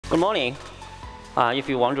Good morning. If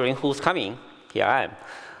you're wondering who's coming, here I am.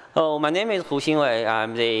 Oh, my name is Xinwei Hu.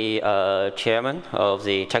 I'm the chairman of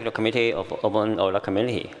the technical committee of openEuler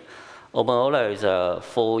community. openEuler is a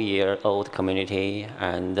 4-year-old community,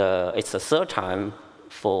 and it's the third time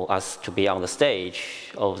for us to be on the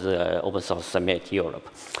stage of the Open Source Summit Europe.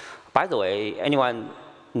 By the way, anyone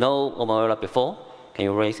know openEuler before? Can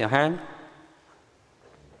you raise your hand?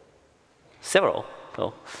 Several.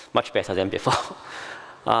 So much better than before.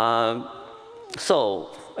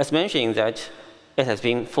 So, as mentioned, that it has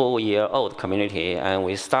been 4-year-old community, and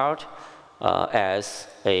we start as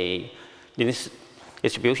a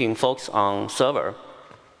distribution focused on server.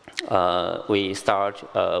 We start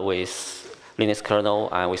with Linux kernel,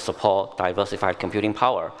 and we support diversified computing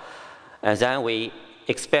power. And then we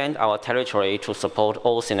expand our territory to support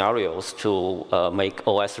all scenarios to make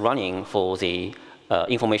OS running for the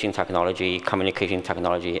information technology, communication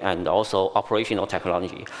technology, and also operational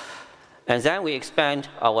technology. And then we expand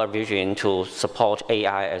our vision to support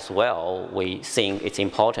AI as well. We think it's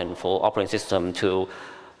important for operating system to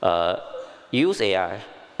use AI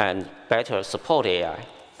and better support AI.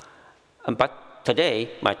 But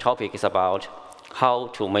today, my topic is about how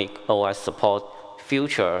to make OS support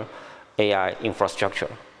future AI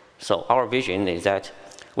infrastructure. So our vision is that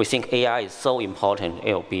we think AI is so important,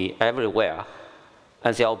 it will be everywhere.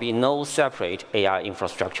 And there will be no separate AI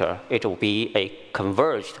infrastructure. It will be a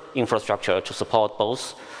converged infrastructure to support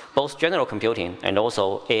both general computing and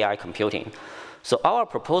also AI computing. So our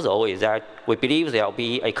proposal is that we believe there will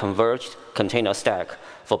be a converged container stack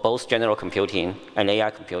for both general computing and AI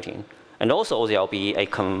computing. And also there will be a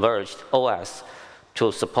converged OS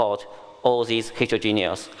to support all these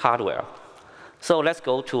heterogeneous hardware. So let's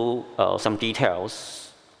go to some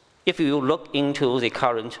details. If you look into the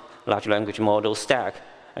current large language model stack,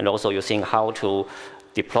 and also you think how to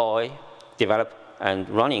deploy, develop, and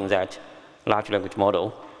running that large language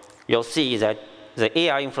model, you'll see that the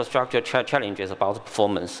AI infrastructure challenge is about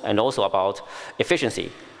performance and also about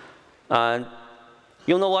efficiency. And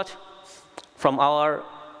you know what? From our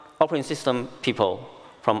operating system people,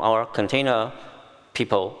 from our container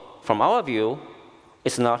people, from our view,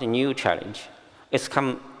 it's not a new challenge. It's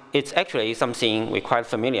actually something we're quite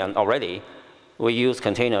familiar already. We use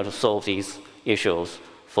container to solve these issues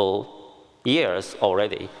for years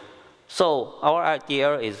already. So our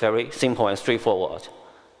idea is very simple and straightforward,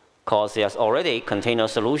 because there's already container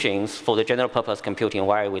solutions for the general purpose computing,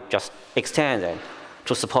 why we just extend them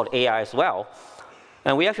to support AI as well.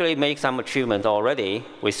 And we actually make some achievement already.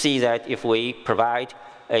 We see that if we provide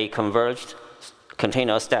a converged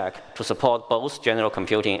container stack to support both general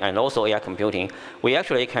computing and also AI computing, we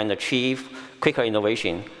actually can achieve quicker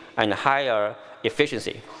innovation and higher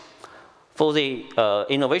efficiency. For the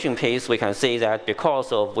innovation piece, we can see that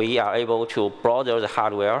because we are able to broaden the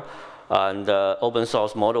hardware and open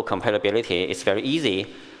source model compatibility, it's very easy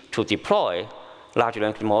to deploy large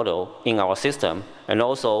language model in our system. And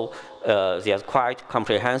also, there's quite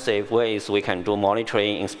comprehensive ways we can do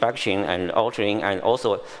monitoring, inspection, and altering, and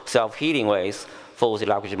also self-healing ways for the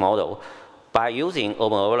language model. By using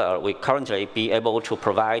openEuler, we currently be able to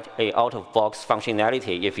provide a out-of-box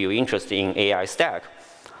functionality if you're interested in AI stack.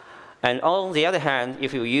 And on the other hand,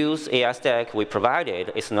 if you use AI stack we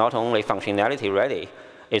provided, it's not only functionality ready,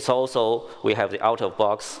 it's also we have the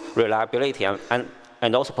out-of-box reliability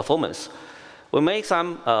and also performance. We made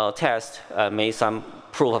some tests, made some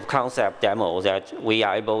proof of concept demo that we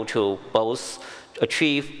are able to both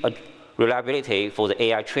achieve reliability for the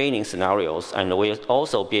AI training scenarios, and we'll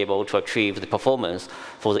also be able to achieve the performance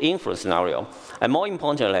for the inference scenario. And more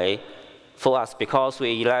importantly, for us, because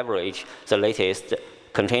we leverage the latest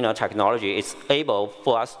container technology, it's able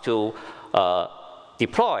for us to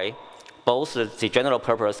deploy both the general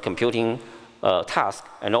purpose computing task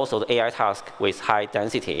and also the AI task with high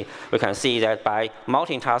density. We can see that by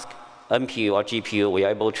multitask NPU or GPU, we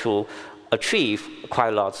are able to achieve quite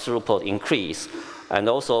a lot throughput increase. And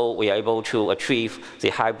also, we are able to achieve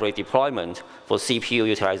the hybrid deployment for CPU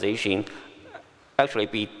utilization actually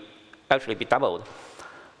be doubled.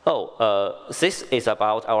 This is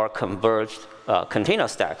about our converged container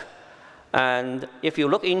stack. And if you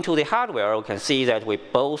look into the hardware, you can see that we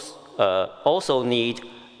both also need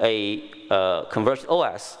a converged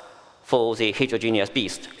OS for the heterogeneous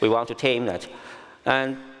beast. We want to tame that.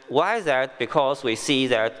 And why is that? Because we see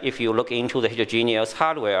that if you look into the heterogeneous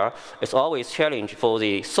hardware, it's always challenge for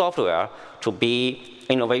the software to be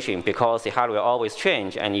innovation, because the hardware always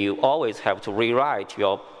change, and you always have to rewrite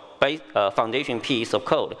your foundation piece of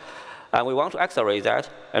code. And we want to accelerate that,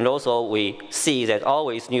 and also we see that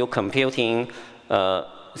always new computing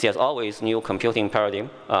there's always new computing paradigm,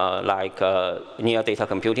 like near data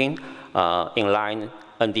computing, inline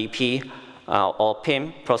NDP, or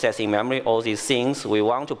PIM, processing memory, all these things. We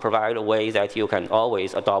want to provide a way that you can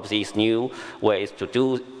always adopt these new ways to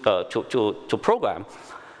do, to program.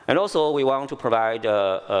 And also, we want to provide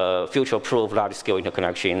a future-proof large-scale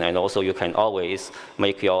interconnection, and also you can always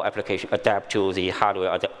make your application adapt to the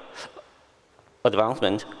hardware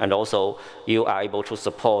advancement, and also you are able to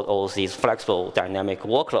support all these flexible dynamic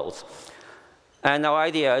workloads. And our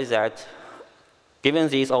idea is that given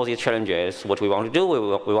all these challenges, what we want to do,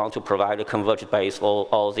 we want to provide a converged base for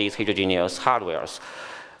all these heterogeneous hardwares.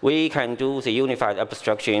 We can do the unified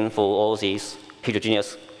abstraction for all these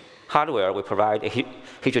heterogeneous hardware. We provide a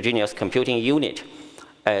heterogeneous computing unit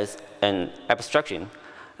as an abstraction.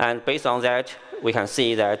 And based on that, we can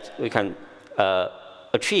see that we can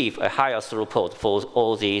achieve a higher throughput for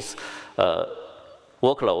all these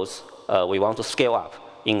workloads we want to scale up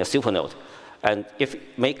in a supernode. And if we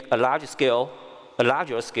make a larger scale,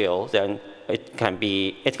 then it can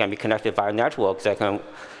be connected by a network that can,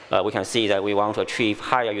 we can see that we want to achieve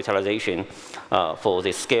higher utilization for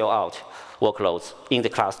the scale-out workloads in the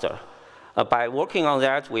cluster. By working on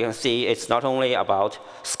that, we can see it's not only about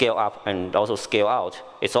scale up and also scale out.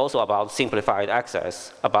 It's also about simplified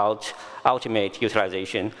access, about ultimate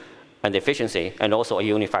utilization and efficiency, and also a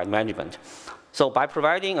unified management. So by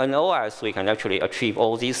providing an OS, we can actually achieve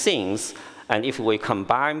all these things. And if we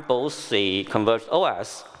combine both the converged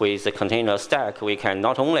OS with the container stack, we can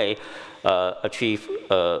not only achieve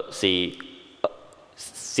the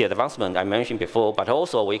advancement I mentioned before, but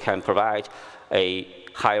also we can provide a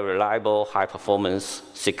high reliable, high performance,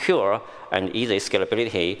 secure, and easy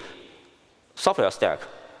scalability software stack,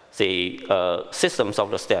 the system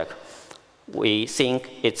software stack. We think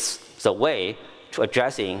it's the way to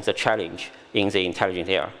addressing the challenge in the intelligent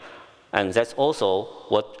era. And that's also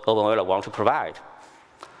what openEuler wants to provide.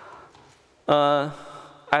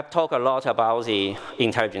 I've talked a lot about the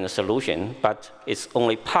intelligent solution, but it's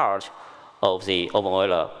only part of the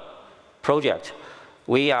openEuler project.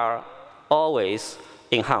 We are always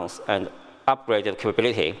enhance and upgrade the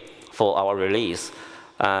capability for our release.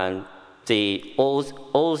 And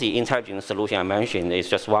all the intelligent solution I mentioned is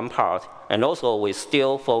just one part. And also, we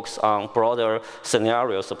still focus on broader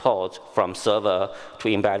scenario support from server to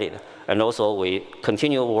embedded. And also, we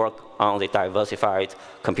continue work on the diversified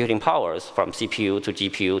computing powers from CPU to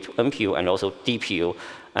GPU to NPU and also DPU.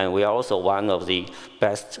 And we are also one of the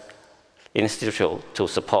best institutions to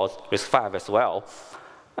support RISC-V as well.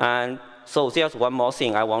 And so there's one more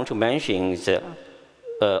thing I want to mention is that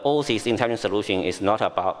all these intelligent solution is not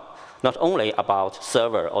only about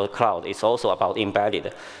server or cloud, it's also about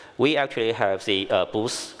embedded. We actually have the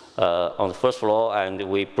booth on the first floor, and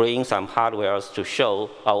we bring some hardware to show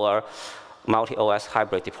our multi-OS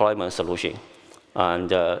hybrid deployment solution. And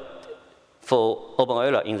for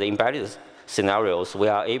openEuler in the embedded scenarios, we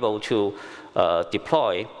are able to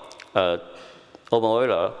deploy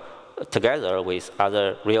openEuler together with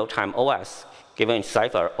other real-time OS, given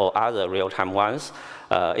Cypher or other real-time ones.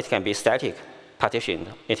 It can be static partition.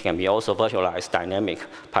 It can be also virtualized dynamic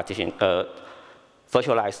partition,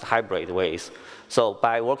 virtualized hybrid ways. So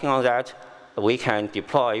by working on that, we can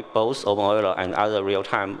deploy both openEuler and other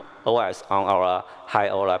real-time OS on our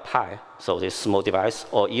high-Euler Pi, so this small device,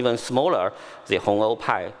 or even smaller, the Hongou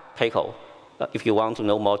Pi Pico. If you want to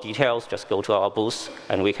know more details, just go to our booth,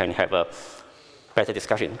 and we can have a better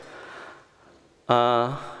discussion.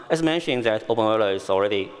 As mentioned, that openEuler is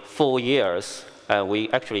already 4 years, and we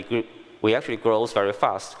actually grow very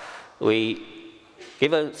fast.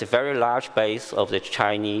 Given the very large base of the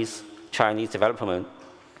Chinese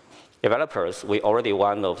developers, we already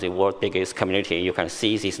one of the world's biggest community. You can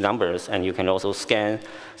see these numbers, and you can also scan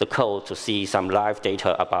the code to see some live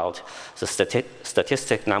data about the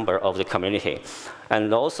statistic number of the community.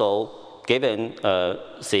 And also, given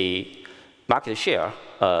the market share,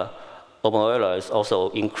 openEuler is also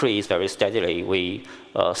increased very steadily. We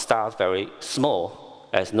start very small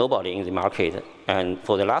as nobody in the market. And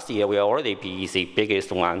for the last year, we already be the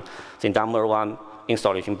biggest one, the #1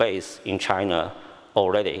 installation base in China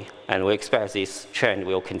already. And we expect this trend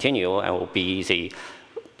will continue and will be the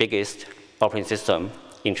biggest operating system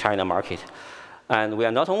in China market. And we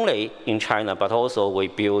are not only in China, but also we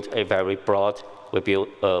build a very broad, we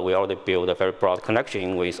already built a very broad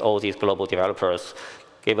connection with all these global developers,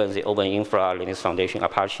 given the openInfra, Linux Foundation,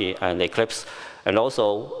 Apache, and Eclipse. And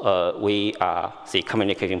also, we are the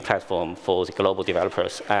communication platform for the global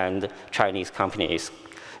developers and Chinese companies,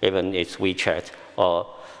 even it's WeChat or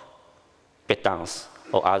BitDance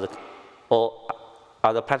or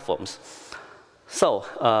other platforms. So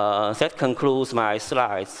that concludes my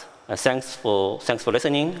slides. Thanks for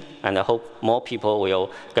listening, and I hope more people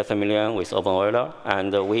will get familiar with openEuler.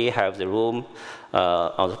 And we have the room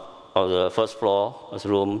on the first floor,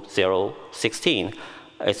 room 016.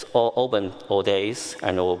 It's all open all days,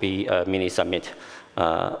 and it will be a mini summit.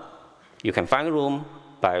 You can find the room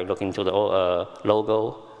by looking to the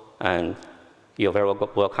logo, and you're very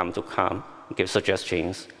welcome to come, give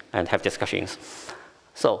suggestions, and have discussions.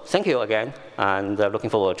 So thank you again, and looking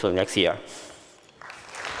forward to next year.